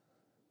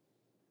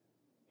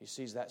 He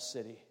sees that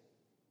city.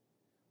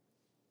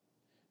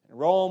 In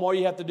Rome, all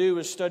you have to do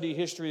is study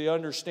history to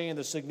understand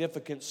the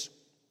significance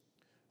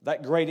of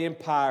that great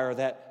empire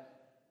that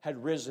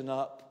had risen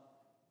up.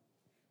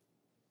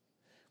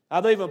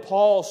 I believe when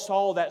Paul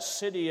saw that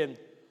city and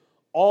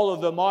all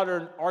of the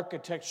modern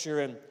architecture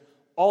and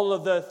all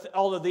of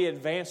the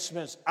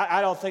advancements,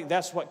 I don't think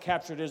that's what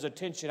captured his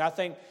attention. I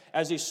think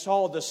as he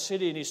saw the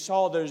city and he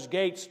saw those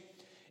gates,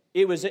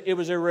 it was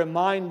a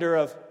reminder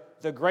of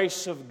the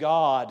grace of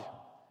God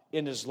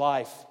in his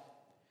life.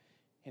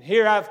 And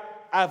here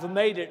I've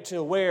made it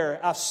to where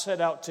I've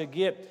set out to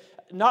get,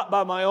 not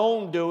by my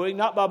own doing,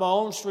 not by my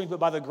own strength, but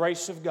by the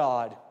grace of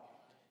God.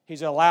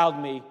 He's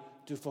allowed me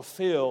to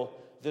fulfill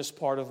this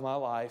part of my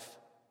life.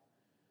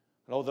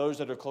 And all those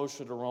that are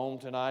closer to Rome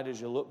tonight,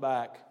 as you look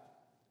back,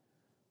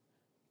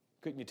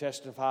 couldn't you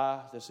testify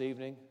this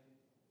evening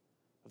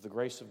of the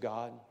grace of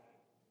God?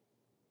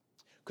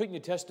 Couldn't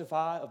you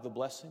testify of the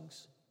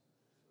blessings?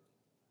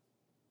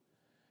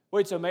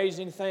 Well, it's an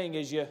amazing thing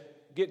as you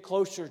get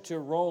closer to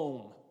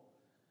Rome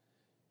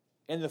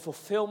and the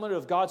fulfillment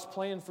of God's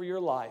plan for your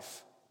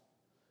life.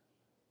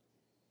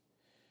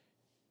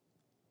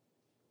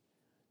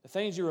 The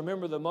things you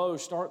remember the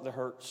most aren't the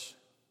hurts.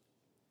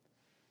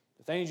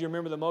 The things you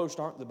remember the most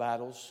aren't the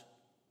battles.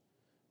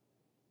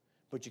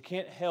 But you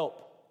can't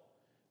help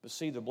but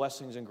see the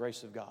blessings and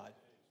grace of God.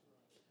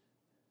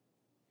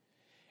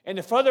 And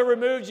the further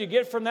removed you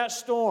get from that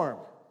storm,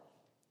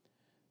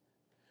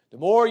 the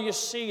more you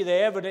see the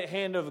evident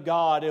hand of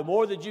God, the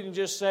more that you can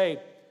just say,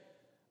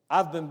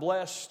 I've been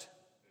blessed.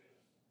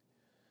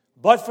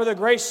 But for the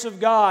grace of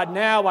God,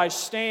 now I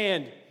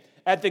stand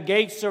at the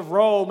gates of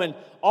Rome, and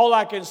all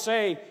I can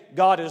say,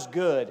 God is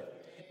good,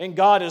 and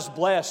God is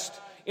blessed.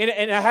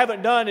 And I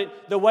haven't done it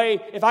the way,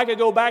 if I could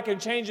go back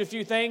and change a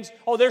few things,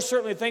 there's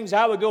certainly things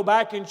I would go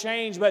back and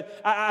change,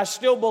 but I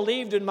still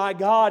believed in my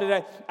God,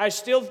 and I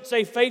still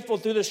stay faithful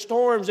through the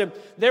storms. And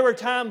there were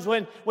times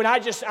when I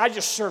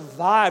just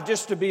survived,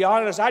 just to be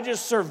honest. I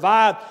just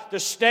survived to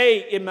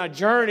stay in my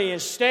journey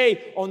and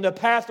stay on the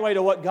pathway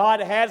to what God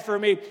had for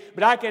me.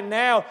 But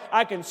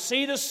I can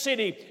see the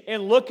city,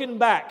 and looking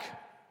back,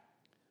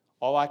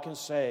 all I can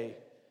say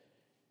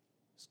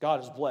is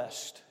God is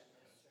blessed.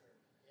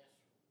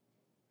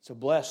 It's a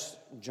blessed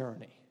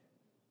journey.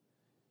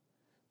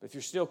 But if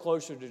you're still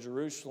closer to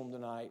Jerusalem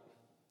tonight,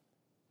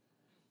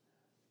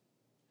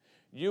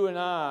 you and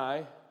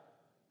I,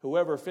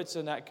 whoever fits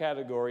in that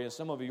category, and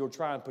some of you will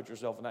try and put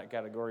yourself in that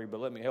category, but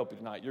let me help you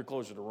tonight. You're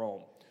closer to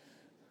Rome.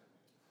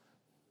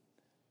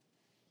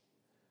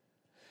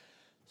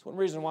 It's one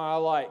reason why I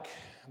like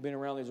being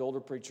around these older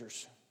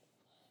preachers.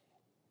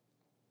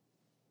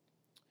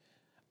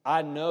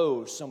 I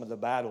know some of the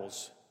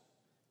battles,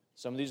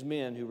 some of these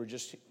men who were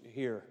just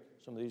here,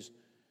 some of these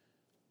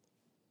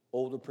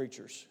older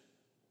preachers.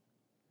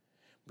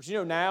 But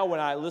now when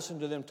I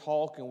listen to them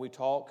talk and we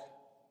talk,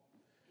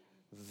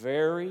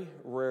 very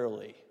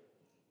rarely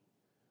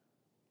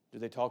do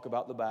they talk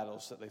about the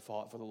battles that they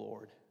fought for the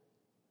Lord.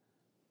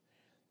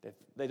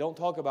 They don't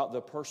talk about the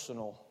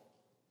personal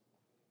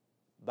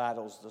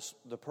battles,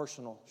 the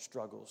personal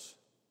struggles.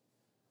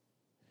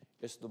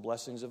 It's the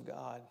blessings of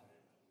God.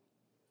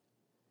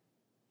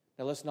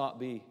 Now let's not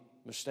be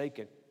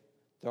mistaken.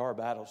 There are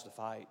battles to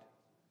fight.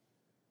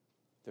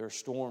 There are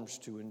storms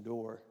to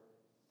endure.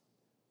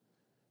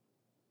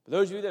 For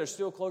those of you that are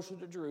still closer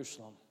to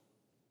Jerusalem,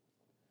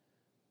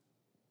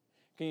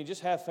 can you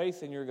just have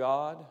faith in your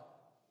God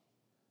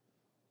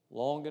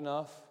long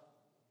enough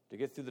to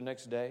get through the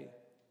next day,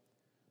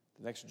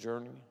 the next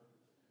journey,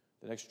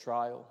 the next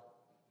trial,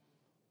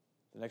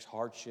 the next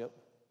hardship?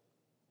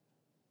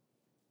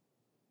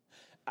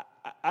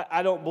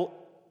 I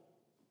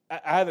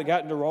haven't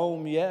gotten to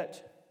Rome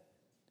yet.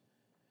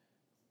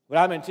 But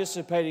I'm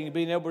anticipating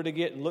being able to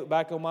get and look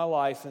back on my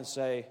life and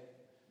say,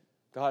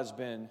 God's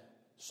been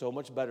so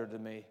much better to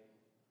me.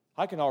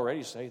 I can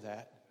already say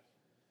that.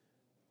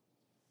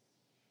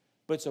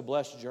 But it's a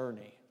blessed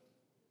journey.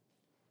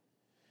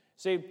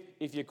 See,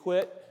 if you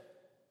quit,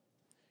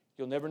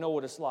 you'll never know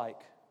what it's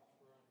like.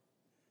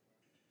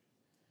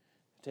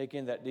 Take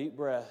in that deep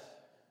breath.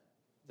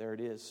 There it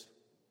is.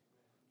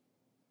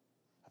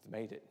 I've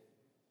made it.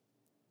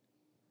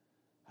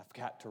 I've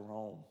got to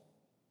Rome.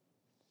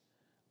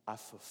 I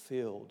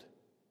fulfilled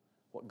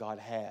what God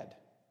had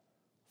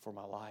for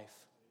my life.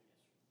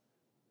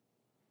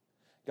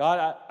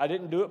 God, I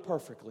didn't do it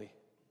perfectly,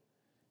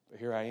 but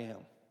here I am.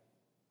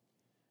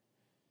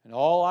 And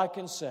all I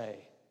can say,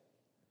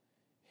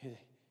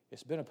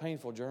 it's been a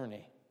painful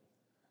journey,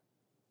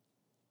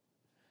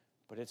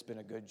 but it's been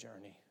a good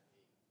journey.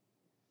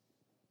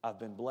 I've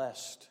been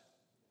blessed.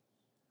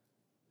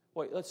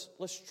 Wait,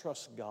 let's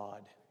trust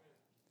God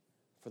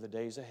for the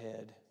days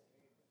ahead.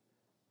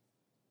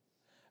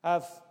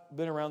 I've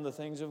been around the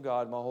things of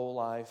God my whole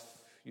life.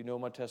 You know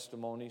my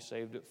testimony,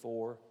 saved at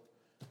 4,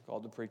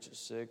 called to preach at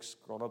 6,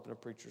 grown up in a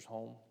preacher's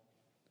home.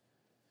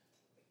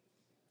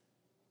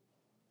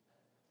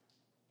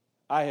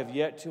 I have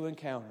yet to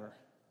encounter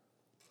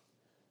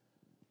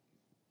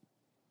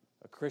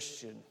a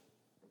Christian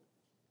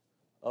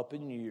up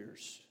in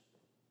years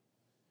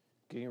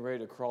getting ready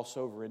to cross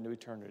over into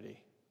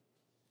eternity,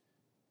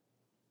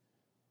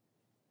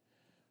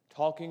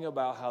 talking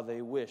about how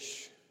they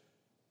wish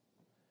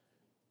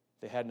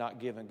they had not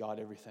given God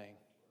everything.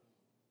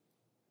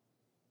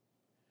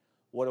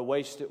 What a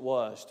waste it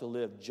was to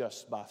live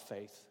just by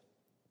faith.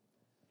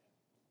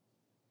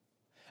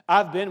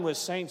 I've been with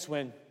saints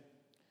when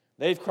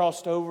they've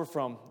crossed over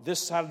from this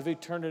side of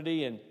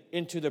eternity and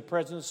into the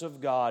presence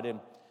of God, and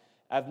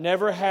I've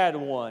never had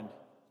one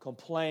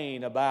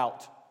complain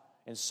about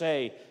and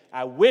say,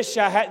 I wish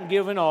I hadn't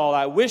given all.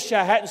 I wish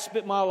I hadn't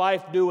spent my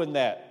life doing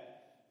that.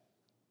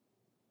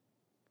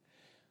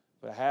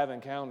 But I have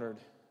encountered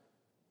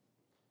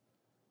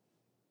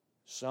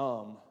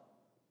some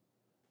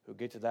who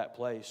get to that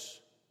place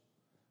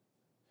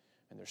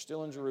and they're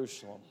still in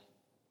Jerusalem.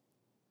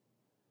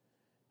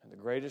 And the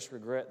greatest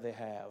regret they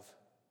have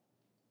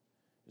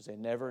is they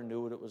never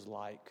knew what it was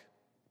like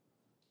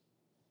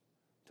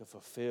to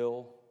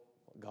fulfill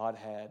what God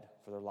had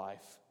for their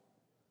life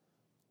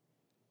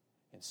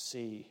and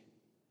see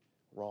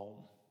Rome.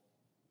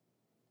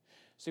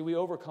 See, we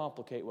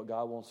overcomplicate what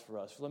God wants for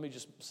us. Let me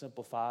just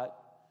simplify it.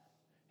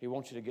 He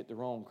wants you to get to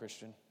Rome,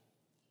 Christian.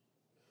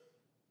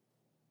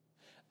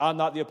 I'm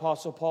not the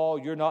Apostle Paul.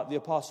 You're not the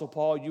Apostle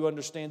Paul. You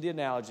understand the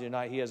analogy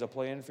tonight. He has a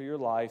plan for your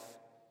life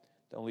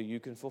that only you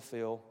can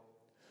fulfill.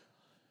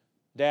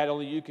 Dad,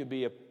 only you can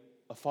be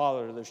a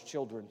father to those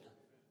children,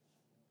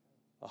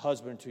 a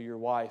husband to your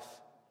wife.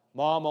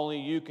 Mom, only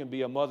you can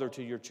be a mother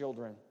to your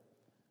children,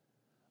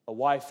 a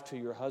wife to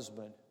your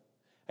husband.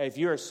 Hey, if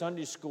you're a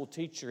Sunday school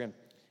teacher, and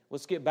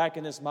let's get back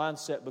in this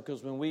mindset,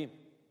 because when we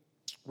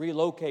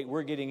relocate,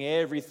 we're getting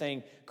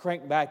everything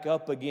cranked back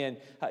up again.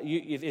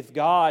 If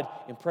God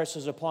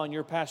impresses upon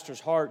your pastor's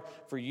heart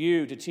for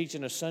you to teach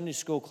in a Sunday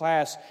school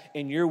class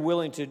and you're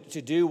willing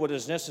to do what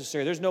is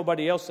necessary, there's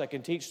nobody else that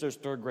can teach those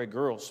 3rd grade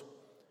girls.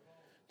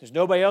 There's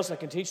nobody else that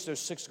can teach those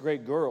 6th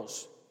grade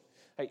girls.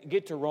 Hey,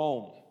 get to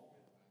Rome.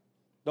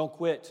 Don't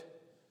quit.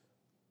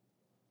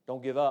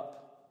 Don't give up.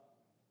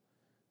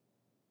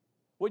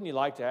 Wouldn't you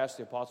like to ask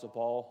the Apostle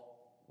Paul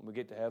when we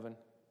get to heaven,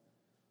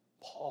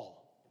 Paul,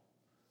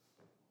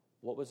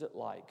 what was it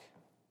like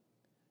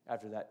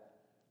after that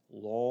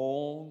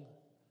long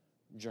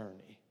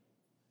journey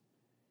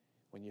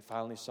when you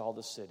finally saw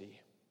the city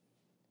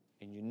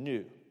and you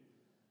knew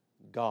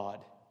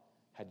God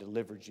had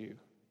delivered you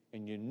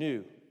and you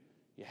knew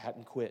you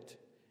hadn't quit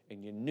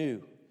and you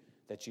knew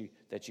that you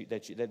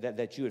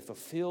had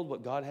fulfilled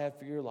what God had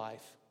for your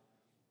life?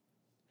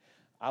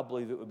 I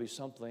believe it would be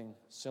something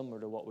similar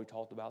to what we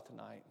talked about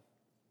tonight.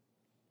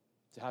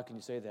 So how can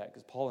you say that?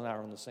 Because Paul and I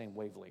are on the same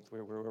wavelength.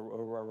 We're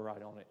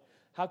right on it.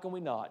 How can we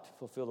not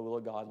fulfill the will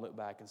of God and look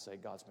back and say,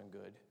 God's been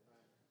good?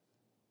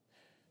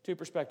 2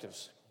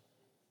 perspectives.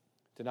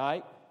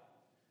 Tonight,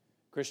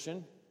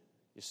 Christian,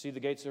 you see the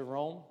gates of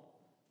Rome?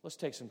 Let's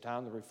take some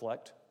time to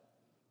reflect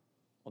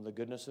on the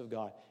goodness of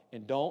God.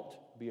 And don't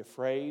be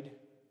afraid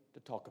to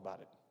talk about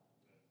it.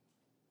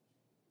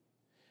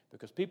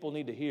 Because people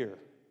need to hear.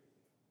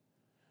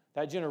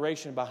 That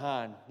generation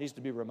behind needs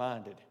to be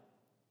reminded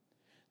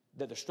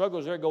that the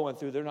struggles they're going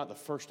through, they're not the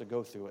first to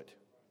go through it.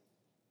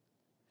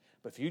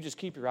 But if you just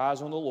keep your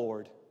eyes on the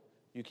Lord,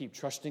 you keep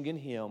trusting in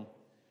Him,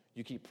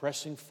 you keep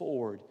pressing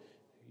forward,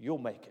 you'll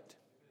make it.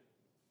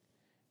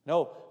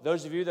 No,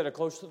 those of you that are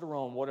close to the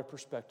Rome, what a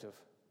perspective.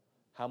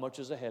 How much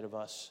is ahead of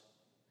us?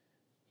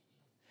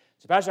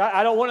 So, Pastor,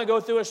 I don't want to go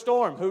through a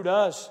storm. Who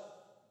does?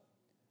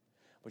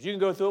 But you can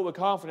go through it with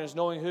confidence,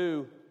 knowing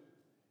who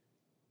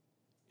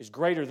is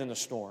greater than the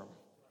storm.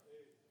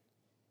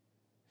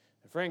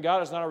 And friend,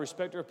 God is not a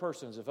respecter of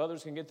persons. If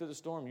others can get through the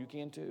storm, you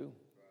can too.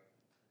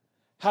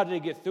 How did they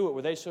get through it?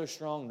 Were they so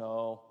strong?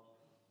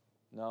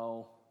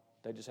 No.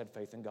 They just had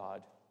faith in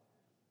God.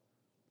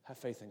 Have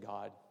faith in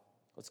God.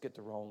 Let's get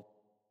to Rome.